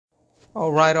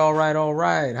All right.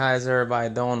 How's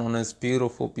everybody doing on this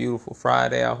beautiful, beautiful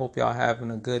Friday? I hope y'all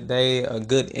having a good day, a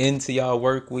good end to y'all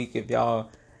work week. If y'all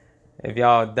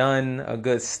done a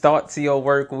good start to your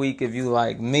work week, if you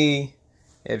like me,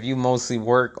 if you mostly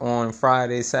work on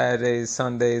Fridays, Saturdays,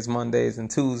 Sundays, Mondays,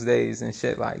 and Tuesdays and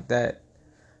shit like that,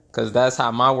 cause that's how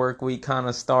my work week kind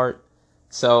of start.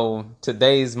 So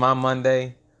today's my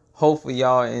Monday. Hopefully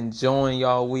y'all enjoying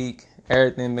y'all week.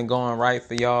 Everything been going right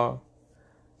for y'all.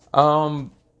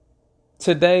 Um,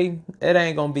 Today it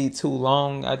ain't gonna be too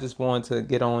long. I just wanted to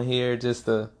get on here just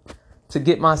to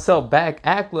get myself back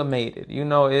acclimated.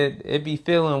 It be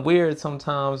feeling weird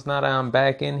sometimes now that I'm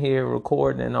back in here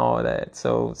recording and all that.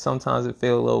 So sometimes it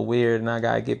feel a little weird, and I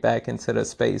gotta get back into the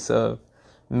space of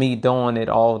me doing it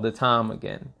all the time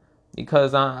again,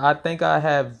 because I think I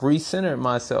have recentered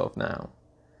myself now,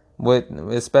 with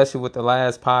especially with the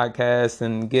last podcast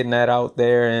and getting that out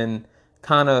there and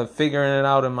kind of figuring it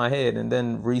out in my head and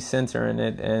then recentering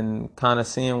it and kind of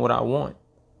seeing what I want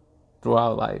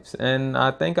throughout life. And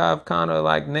I think I've kind of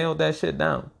like nailed that shit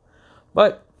down.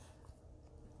 But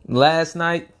last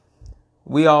night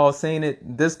we all seen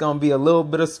it. This gonna be a little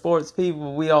bit of sports,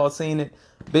 people. We all seen it.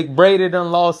 Big Brady done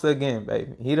lost again,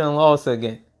 baby. He done lost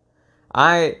again.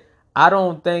 I I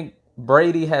don't think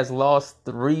Brady has lost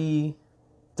three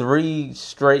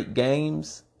straight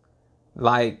games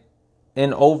like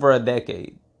in over a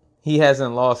decade. He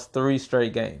hasn't lost three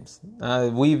straight games.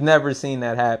 We've never seen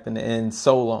that happen in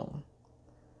so long.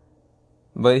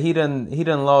 But he done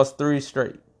lost three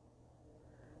straight.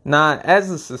 Now, as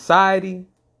a society,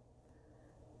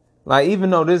 like, even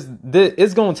though this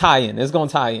it's gonna tie in,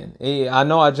 I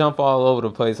know I jump all over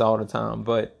the place all the time,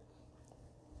 but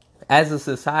as a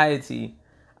society,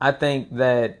 I think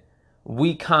that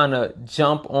we kind of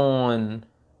jump on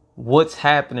what's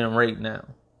happening right now,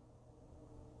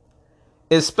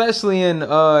 especially in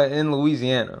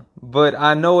Louisiana. But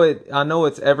I know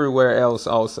it's everywhere else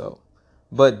also.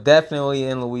 But definitely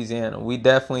in Louisiana, we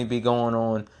definitely be going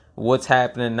on what's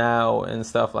happening now and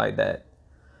stuff like that.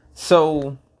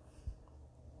 So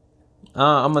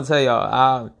I'm gonna tell y'all,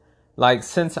 I like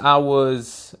since I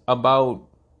was about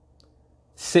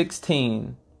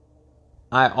 16,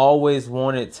 I always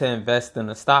wanted to invest in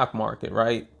the stock market,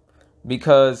 right?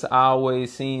 Because I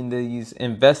always seen these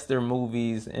investor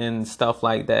movies and stuff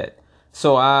like that.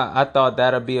 So I thought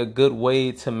that'd be a good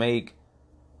way to make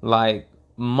like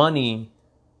money,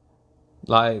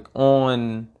 like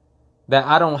on that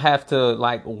I don't have to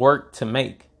like work to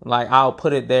make. Like, I'll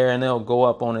put it there and it'll go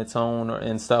up on its own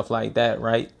and stuff like that,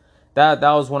 right? That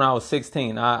was when I was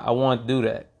 16. I wanted to do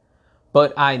that.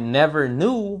 But I never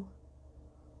knew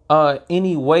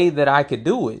any way that I could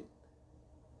do it.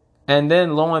 And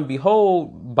then lo and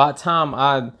behold, by the time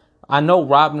I know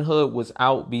Robinhood was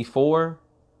out before,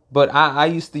 but I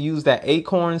used to use that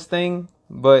Acorns thing.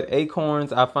 But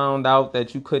Acorns, I found out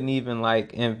that you couldn't even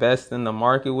like invest in the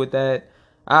market with that.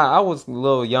 I was a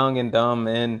little young and dumb,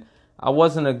 and I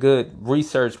wasn't a good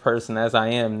research person as I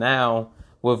am now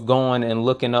with going and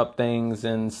looking up things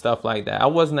and stuff like that. I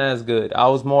wasn't as good. I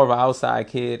was more of an outside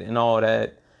kid and all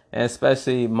that. And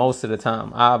especially most of the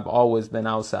time, I've always been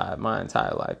outside my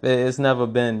entire life. It's never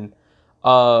been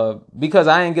because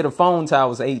I didn't get a phone till I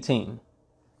was 18.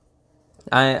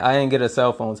 I didn't get a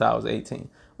cell phone till I was 18.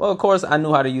 Well, of course, I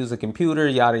knew how to use a computer,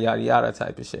 yada yada yada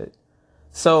type of shit.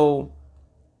 So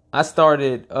I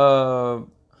started.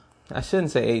 I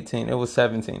shouldn't say 18. It was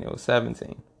 17. It was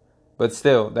 17. But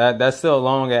still, that's still a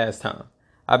long ass time.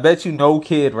 I bet you no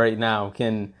kid right now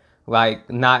can like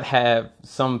not have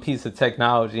some piece of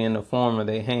technology in the form of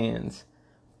their hands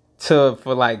to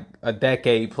for like a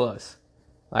decade plus.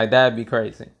 Like, that'd be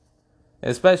crazy.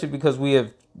 Especially because we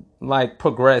have like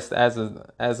progressed as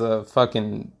a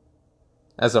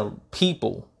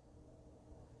people,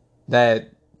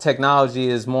 that technology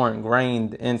is more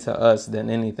ingrained into us than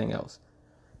anything else.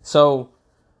 So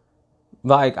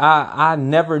like, I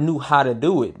never knew how to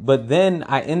do it. But then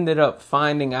I ended up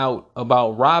finding out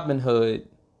about Robinhood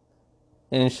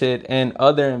and shit and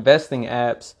other investing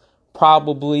apps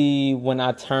probably when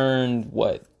I turned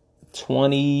what,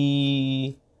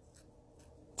 20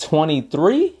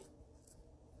 23,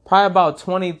 probably about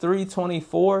 23,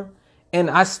 24, and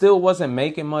I still wasn't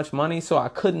making much money, so I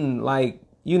couldn't like,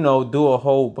 do a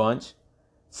whole bunch.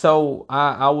 So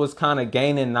I was kind of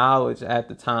gaining knowledge at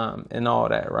the time and all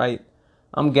that, right?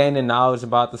 I'm gaining knowledge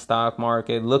about the stock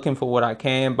market, looking for what I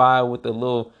can buy with the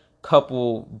little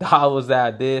couple dollars that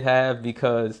I did have,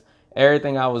 because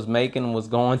everything I was making was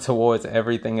going towards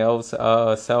everything else.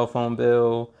 Cell phone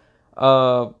bill,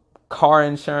 car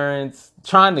insurance,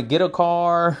 trying to get a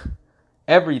car,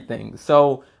 everything.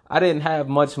 So I didn't have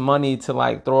much money to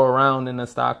like throw around in the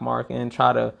stock market and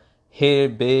try to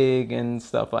hit big and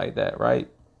stuff like that, right?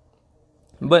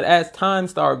 But as time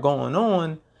started going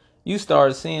on, you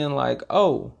start seeing like,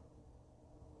 people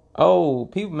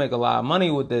make a lot of money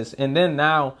with this. And then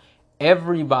now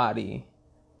everybody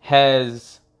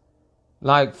has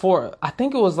like I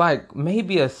think it was like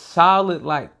maybe a solid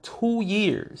like 2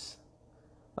 years,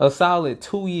 at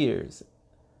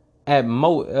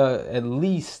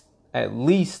least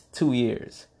 2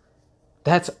 years.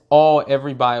 That's all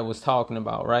everybody was talking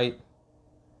about, right?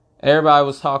 Everybody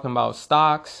was talking about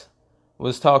stocks,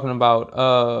 was talking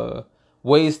about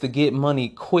ways to get money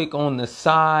quick on the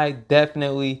side.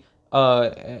 Definitely,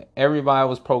 everybody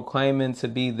was proclaiming to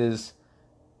be this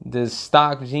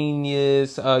stock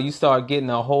genius. You start getting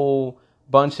a whole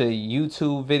bunch of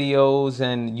YouTube videos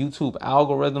and YouTube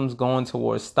algorithms going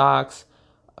towards stocks.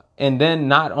 And then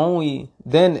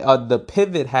the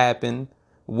pivot happened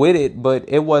with it, but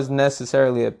it wasn't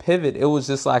necessarily a pivot. It was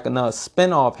just like another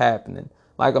spinoff happening.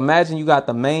 Like imagine you got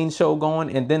the main show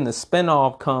going and then the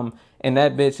spinoff come and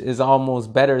that bitch is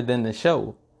almost better than the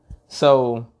show.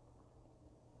 So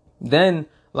then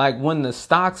like when the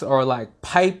stocks are like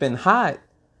piping hot,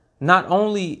 not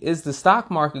only is the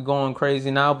stock market going crazy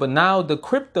now, but now the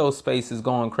crypto space is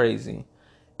going crazy.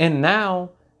 And now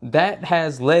that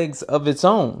has legs of its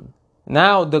own.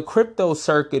 Now the crypto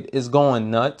circuit is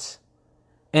going nuts.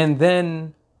 And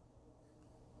then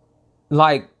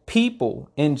like people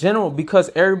in general,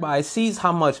 because everybody sees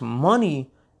how much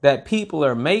money that people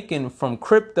are making from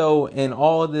crypto and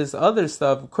all this other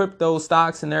stuff, crypto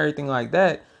stocks and everything like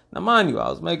that. Now, mind you, I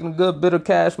was making a good bit of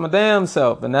cash my damn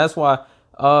self. And that's why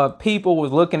people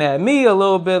was looking at me a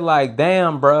little bit like,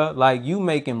 damn, bruh, like you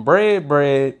making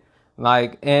bread.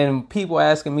 Like, and people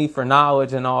asking me for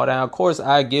knowledge and all that. Of course,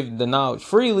 I give the knowledge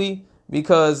freely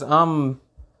because I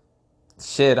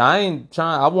ain't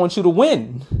trying. I want you to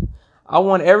win. I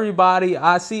want everybody.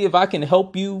 I see if I can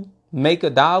help you make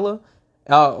 $1,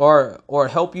 or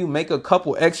help you make a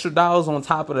couple extra dollars on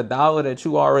top of the dollar that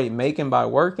you already making by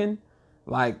working.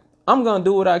 Like, I'm gonna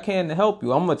do what I can to help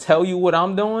you. I'm gonna tell you what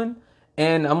I'm doing,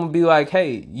 and I'm gonna be like,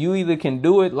 hey, you either can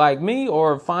do it like me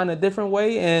or find a different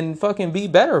way and fucking be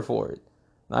better for it.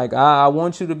 Like, I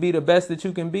want you to be the best that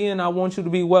you can be, and I want you to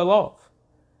be well off.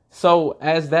 So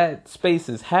as that space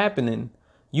is happening,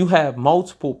 you have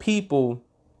multiple people,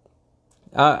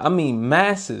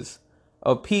 masses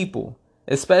of people,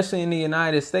 especially in the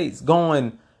United States,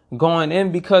 going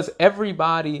in because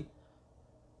everybody,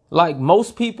 like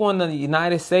most people in the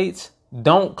United States,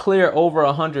 don't clear over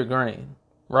 100 grand,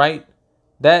 right?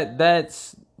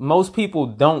 That's most people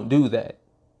don't do that.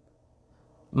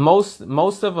 Most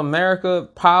of America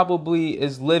probably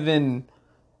is living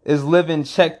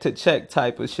check to check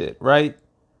type of shit, right?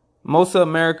 Most of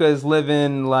America is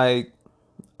living like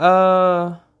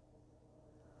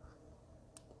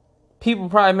people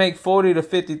probably make $40,000 to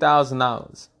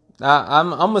 $50,000.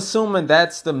 I'm assuming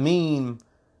that's the mean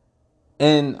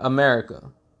in America,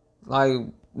 like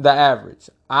the average.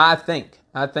 I think,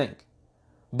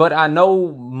 but I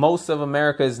know most of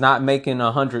America is not making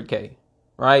 100K,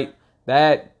 right?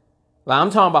 That, like, I'm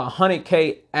talking about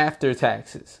 100K after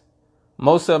taxes.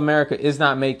 Most of America is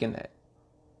not making that.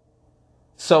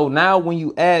 So now when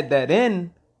you add that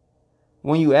into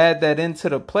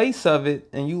the place of it,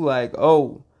 and you like,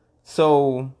 oh,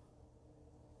 so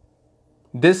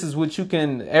this is what you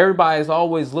can, everybody's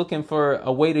always looking for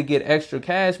a way to get extra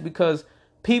cash because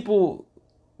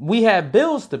we have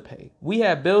bills to pay. We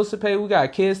got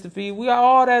kids to feed, we got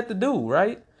all that to do,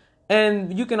 right?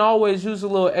 And you can always use a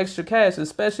little extra cash,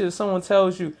 especially if someone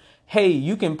tells you, hey,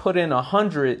 you can put in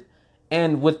 100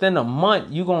 and within a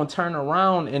month you're going to turn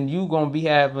around and you're going to be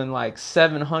having like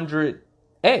 700x.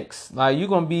 Like you're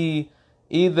going to be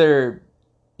at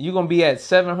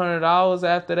 $700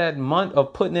 after that month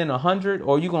of putting in 100,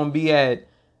 or you're going to be at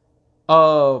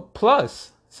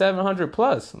plus 700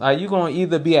 plus. Like you're going to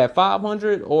either be at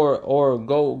 500 or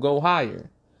go higher.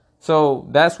 So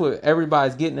that's what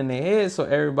everybody's getting in their head. So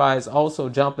everybody's also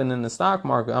jumping in the stock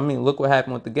market. I mean, look what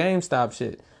happened with the GameStop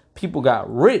shit. People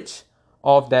got rich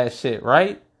off that shit,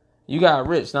 right? You got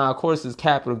rich. Now, of course, it's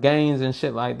capital gains and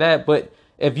shit like that. But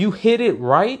if you hit it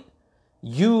right,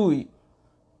 you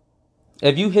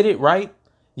done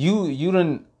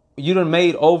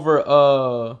made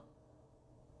over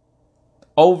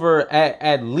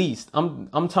at least. I'm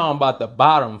talking about the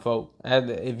bottom, folk.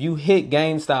 If you hit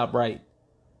GameStop right,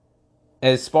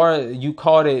 as far as you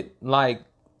caught it, like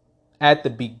at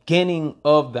the beginning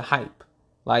of the hype,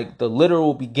 like the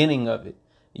literal beginning of it,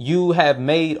 you have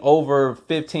made over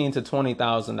 $15,000 to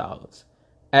 $20,000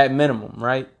 at minimum,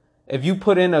 right? if you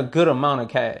put in a good amount of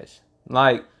cash.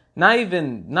 Like not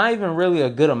even really a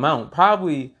good amount.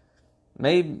 Probably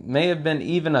may have been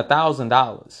even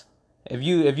 $1,000. If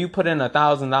you put in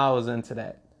 $1,000 into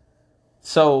that.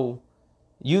 So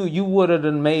you would have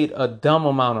made a dumb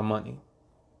amount of money.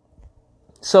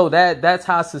 So that's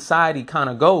how society kind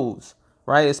of goes,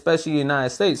 right? Especially in the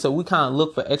United States. So we kind of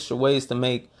look for extra ways to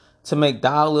make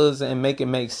dollars and make it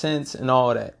make sense and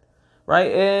all that,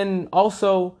 right? And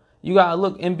also you gotta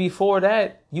look. And before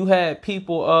that, you had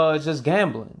people just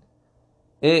gambling.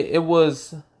 It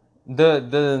was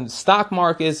the stock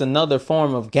market is another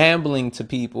form of gambling to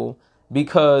people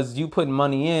because you put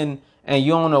money in and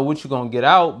you don't know what you're gonna get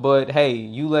out. But hey,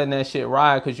 you letting that shit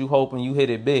ride because you hoping you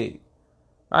hit it big.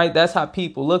 Right? That's how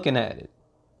people looking at it.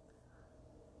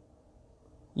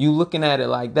 You looking at it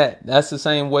like that. That's the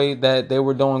same way that they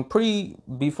were doing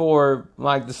before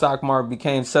like the stock market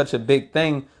became such a big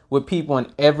thing with people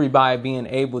and everybody being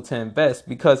able to invest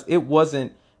because it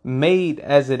wasn't made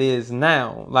as it is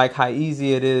now. Like how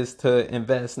easy it is to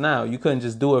invest now. You couldn't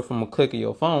just do it from a click of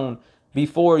your phone.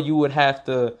 Before you would have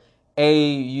to you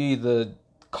either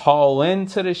call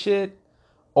into the shit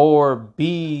or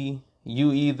B,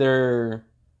 you either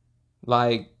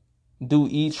like do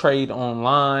E-Trade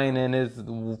online and it's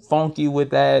funky with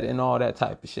that and all that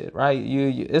type of shit, right?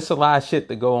 It's a lot of shit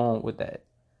to go on with that.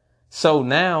 So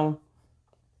now,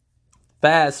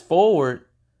 fast forward,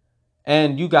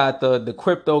 and you got the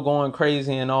crypto going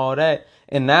crazy and all that,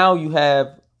 and now you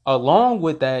have, along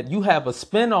with that, you have a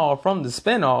spinoff from the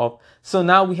spinoff. So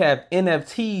now we have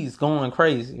NFTs going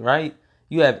crazy, right?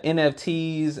 You have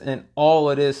NFTs and all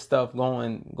of this stuff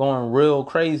going real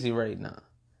crazy right now.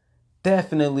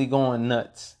 Definitely going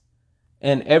nuts.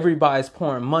 And everybody's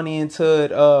pouring money into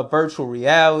it, virtual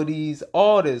realities,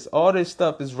 all this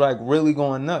stuff is like really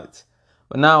going nuts.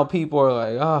 But now people are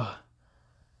like, oh,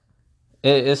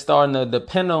 it's starting to, the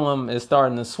pendulum is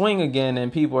starting to swing again,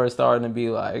 and people are starting to be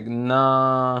like,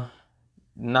 nah,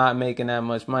 not making that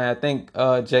much money. I think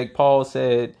Jake Paul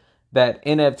said that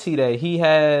NFT that he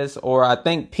has, or I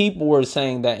think people were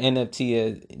saying that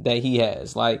NFT that he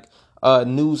has, like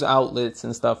news outlets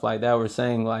and stuff like that were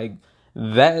saying like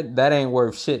that ain't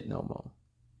worth shit no more.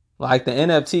 Like the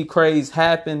NFT craze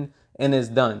happened and it's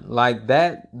done. Like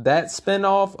that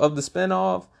spinoff of the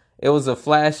spinoff, it was a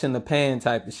flash in the pan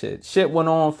type of shit. Shit went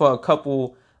on for a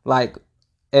couple, like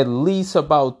at least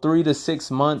about 3 to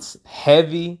 6 months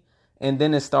heavy, and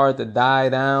then it started to die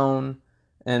down,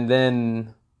 and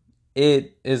then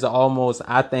it is almost,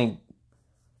 I think,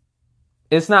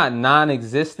 it's not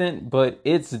non-existent, but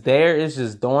it's there. It's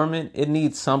just dormant. It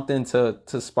needs something to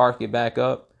spark it back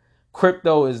up.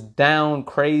 Crypto is down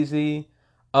crazy.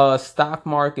 Stock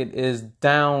market is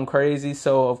down crazy.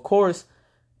 So of course,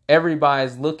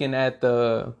 everybody's looking at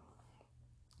the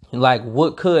like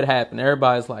what could happen.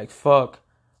 Everybody's like, fuck.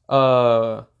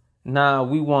 Nah,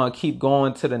 we want to keep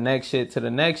going to the next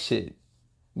shit.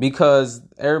 Because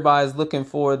everybody's looking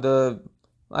for the,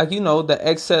 like, you know, the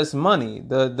excess money,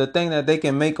 the thing that they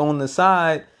can make on the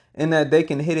side and that they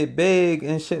can hit it big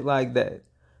and shit like that.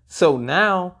 So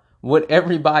now what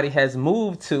everybody has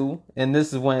moved to, and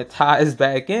this is when it ties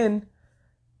back in,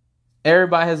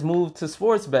 everybody has moved to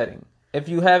sports betting. If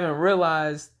you haven't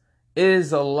realized, it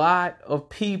is a lot of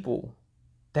people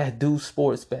that do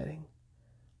sports betting.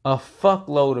 A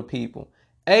fuckload of people.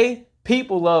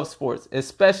 People love sports,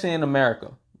 especially in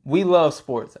America. We love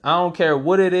sports. I don't care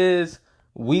what it is.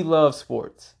 We love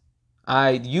sports.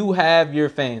 You have your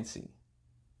fancy.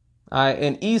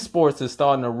 And esports is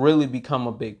starting to really become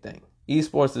a big thing.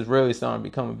 Esports is really starting to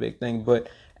become a big thing. But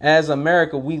as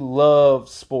America, we love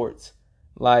sports.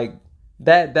 Like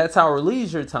that's our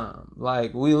leisure time.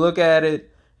 Like we look at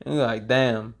it and we're like,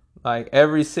 damn. Like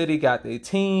every city got their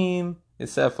team,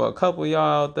 except for a couple of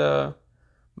y'all out there.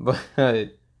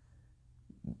 But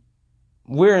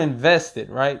we're invested,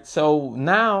 right? So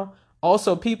now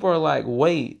also people are like,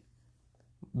 wait,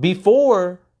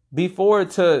 before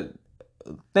to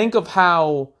think of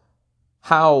how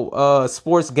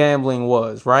sports gambling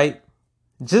was, right?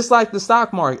 Just like the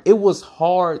stock market, it was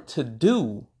hard to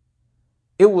do.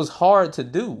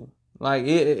 Like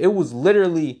it was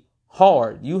literally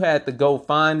hard. You had to go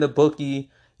find a bookie.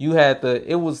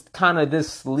 It was kind of this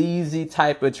sleazy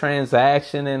type of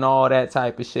transaction and all that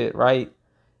type of shit, right?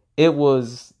 It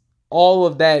was all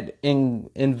of that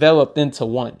enveloped into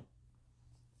one.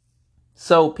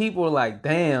 So people were like,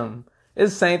 damn,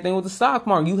 it's the same thing with the stock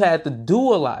market. You had to do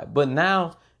a lot, but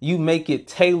now you make it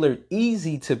tailored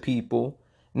easy to people.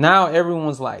 Now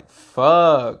everyone's like,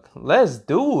 fuck, let's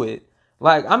do it.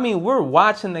 Like, I mean, we're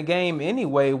watching the game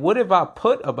anyway. What if I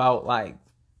put about like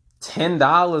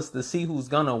 $10 to see who's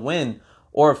gonna win?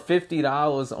 or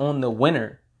 $50 on the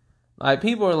winner. Like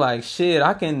people are like, shit,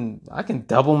 I can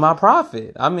double my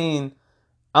profit. I mean,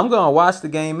 I'm gonna watch the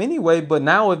game anyway, but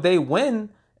now if they win,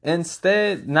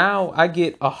 instead now I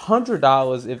get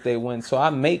 $100 if they win. So I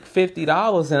make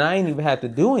 $50 and I ain't even have to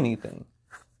do anything.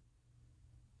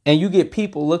 And you get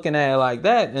people looking at it like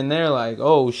that and they're like,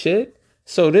 oh shit,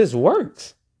 so this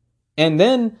works. And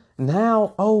then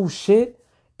now, oh shit,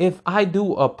 if I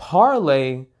do a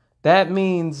parlay, that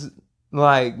means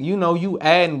like, you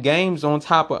adding games on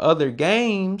top of other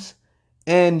games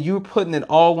and you're putting it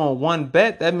all on one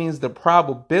bet. That means the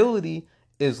probability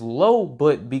is low,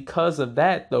 but because of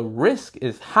that, the risk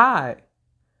is high.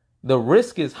 The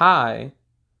risk is high.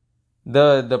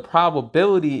 The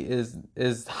probability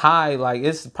is high. Like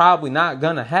it's probably not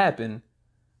gonna happen.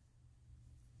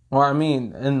 Or I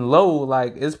mean, and low,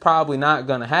 like it's probably not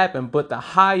gonna happen. But the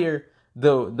higher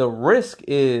the risk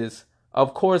is,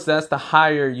 of course, that's the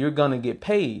higher you're gonna get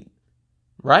paid,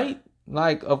 right?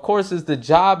 Like, of course, as the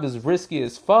job is risky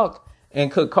as fuck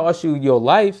and could cost you your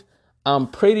life, I'm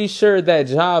pretty sure that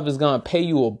job is gonna pay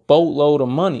you a boatload of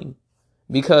money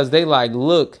because they like,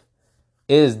 look,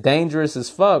 it's dangerous as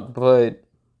fuck, but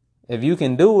if you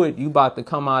can do it, you about to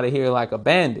come out of here like a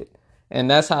bandit.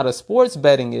 And that's how the sports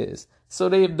betting is. So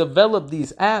they've developed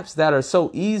these apps that are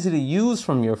so easy to use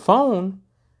from your phone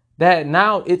that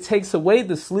now it takes away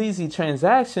the sleazy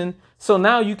transaction. So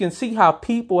now you can see how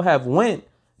people have went.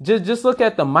 Just look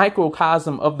at the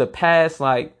microcosm of the past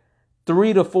like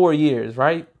 3 to 4 years,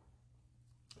 right?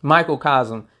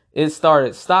 Microcosm. It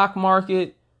started stock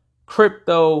market,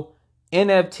 crypto,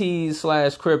 NFTs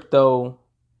slash crypto,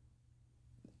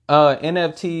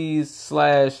 NFTs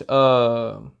slash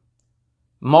not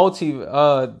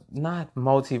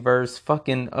multiverse,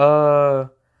 fucking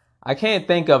I can't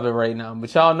think of it right now,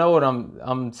 but y'all know what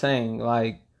I'm saying,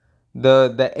 like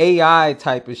the AI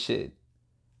type of shit,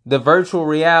 the virtual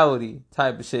reality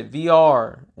type of shit,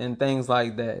 VR and things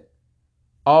like that,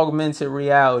 augmented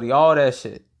reality, all that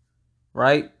shit,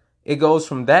 right? It goes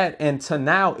from that and to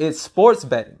now it's sports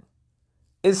betting.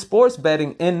 It's sports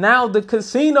betting, and now the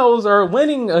casinos are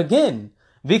winning again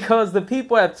because the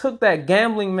people have took that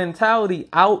gambling mentality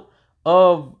out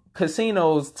of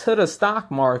casinos to the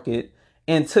stock market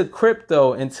and to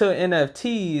crypto and to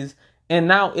NFTs, and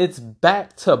now it's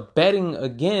back to betting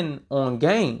again on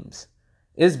games.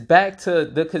 It's back to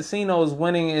the casinos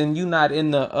winning and you not in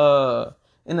the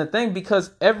thing, because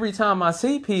every time I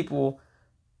see people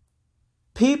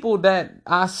that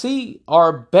I see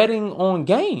are betting on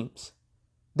games.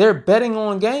 They're betting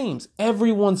on games.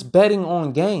 Everyone's betting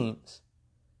on games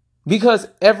because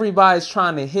everybody's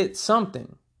trying to hit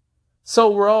something. So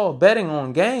we're all betting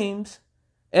on games.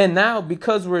 And now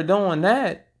because we're doing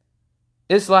that,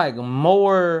 it's like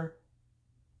more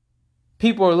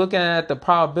people are looking at the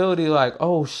probability like,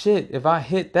 oh shit, if I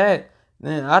hit that,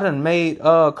 then I done made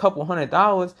a couple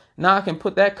 $100. Now I can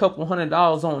put that couple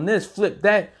 $100 on this, flip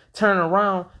that, turn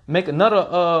around, make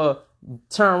another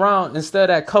turn around, instead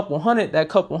of that couple hundred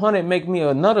make me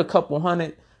another couple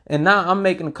hundred, and now I'm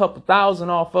making a couple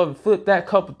thousand off of it, flip that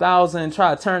couple thousand and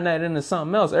try to turn that into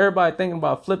something else. Everybody thinking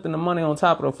about flipping the money on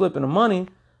top of the flipping the money,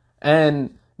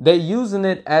 and they using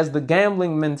it as the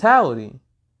gambling mentality.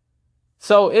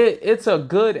 So it's a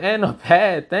good and a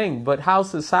bad thing, but how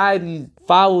society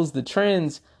follows the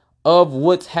trends of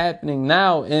what's happening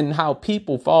now and how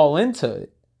people fall into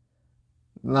it.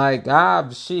 Like,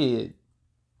 shit.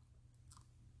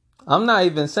 I'm not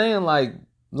even saying like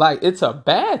it's a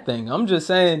bad thing. I'm just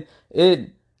saying it.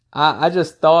 I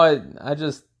just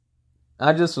was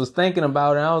thinking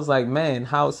about it. And I was like, man,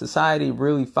 how society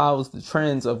really follows the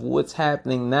trends of what's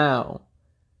happening now,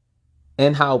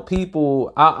 and how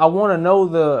people. I want to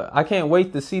know I can't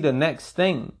wait to see the next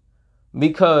thing,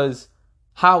 because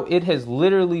how it has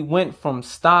literally went from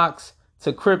stocks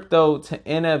to crypto to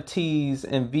NFTs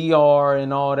and VR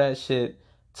and all that shit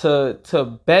to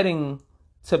betting.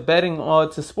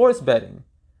 To sports betting.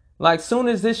 Like, soon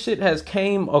as this shit has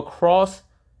came across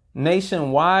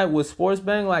nationwide with sports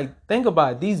betting, like, think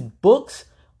about it. These books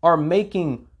are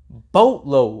making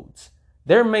boatloads.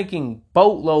 They're making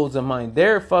boatloads of money.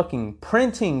 They're fucking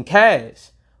printing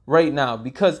cash right now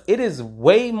because it is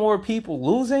way more people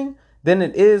losing than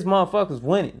it is motherfuckers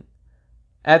winning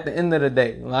at the end of the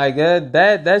day. Like,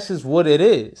 that's just what it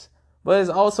is. But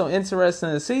it's also interesting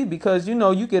to see because,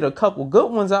 you get a couple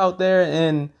good ones out there,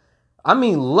 and I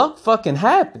mean, luck fucking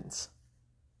happens.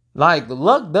 Like,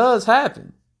 luck does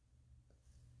happen.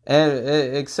 And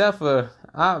except for,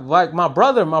 like my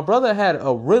brother had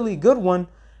a really good one.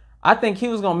 I think he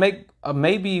was going to make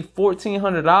maybe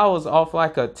 $1,400 off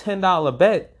like a $10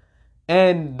 bet.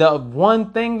 And the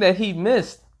one thing that he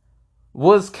missed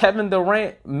was Kevin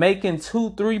Durant making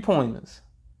 2 3-pointers.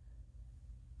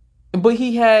 But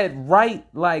he had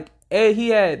he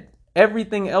had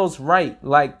everything else right,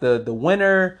 like the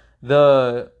winner,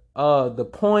 the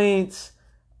points,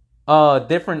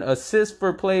 different assists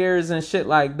for players and shit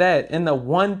like that. And the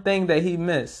one thing that he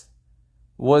missed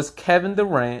was Kevin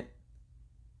Durant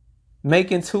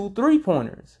making 2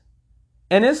 3-pointers.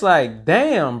 And it's like,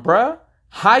 damn, bruh,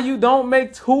 how you don't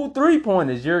make 2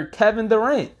 3-pointers? You're Kevin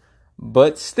Durant.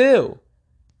 But still,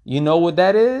 you know what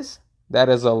that is? That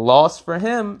is a loss for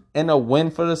him and a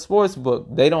win for the sports book.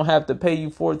 They don't have to pay you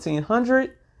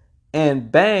 $1,400,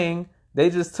 and bang, they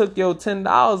just took your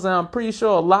 $10. And I'm pretty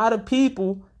sure a lot of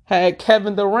people had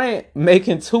Kevin Durant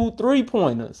making 2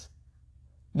 3-pointers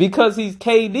because he's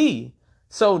KD.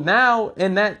 So now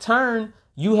in that turn,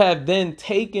 you have then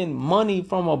taken money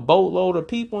from a boatload of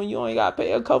people, and you only got to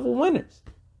pay a couple winners.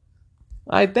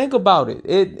 Like, think about it.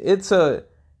 It's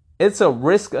a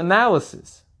risk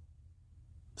analysis.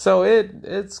 So it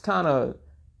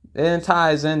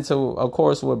ties into, of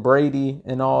course, with Brady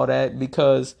and all that,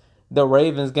 because the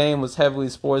Ravens game was heavily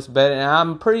sports betting, and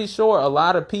I'm pretty sure a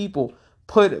lot of people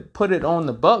put it on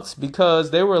the Bucks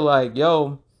because they were like,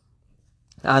 yo,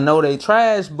 I know they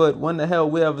trash, but when the hell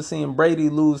we ever seen Brady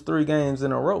lose 3 games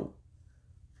in a row?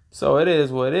 So it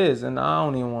is what it is, and I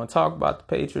don't even want to talk about the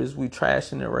Patriots. We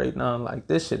trashing it right now. Like,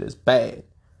 this shit is bad.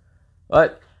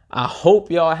 But I hope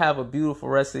y'all have a beautiful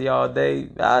rest of y'all day.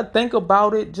 I think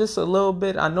about it just a little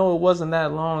bit. I know it wasn't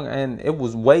that long, and it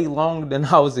was way longer than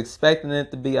I was expecting it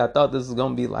to be. I thought this was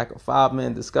going to be like a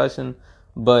 5-minute discussion,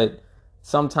 but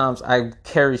sometimes I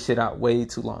carry shit out way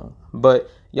too long. But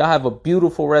y'all have a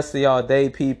beautiful rest of y'all day,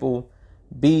 people.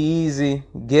 Be easy.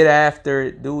 Get after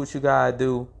it. Do what you gotta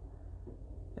do.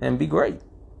 And be great.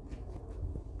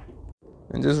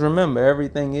 And just remember,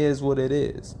 everything is what it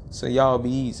is. So y'all be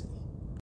easy.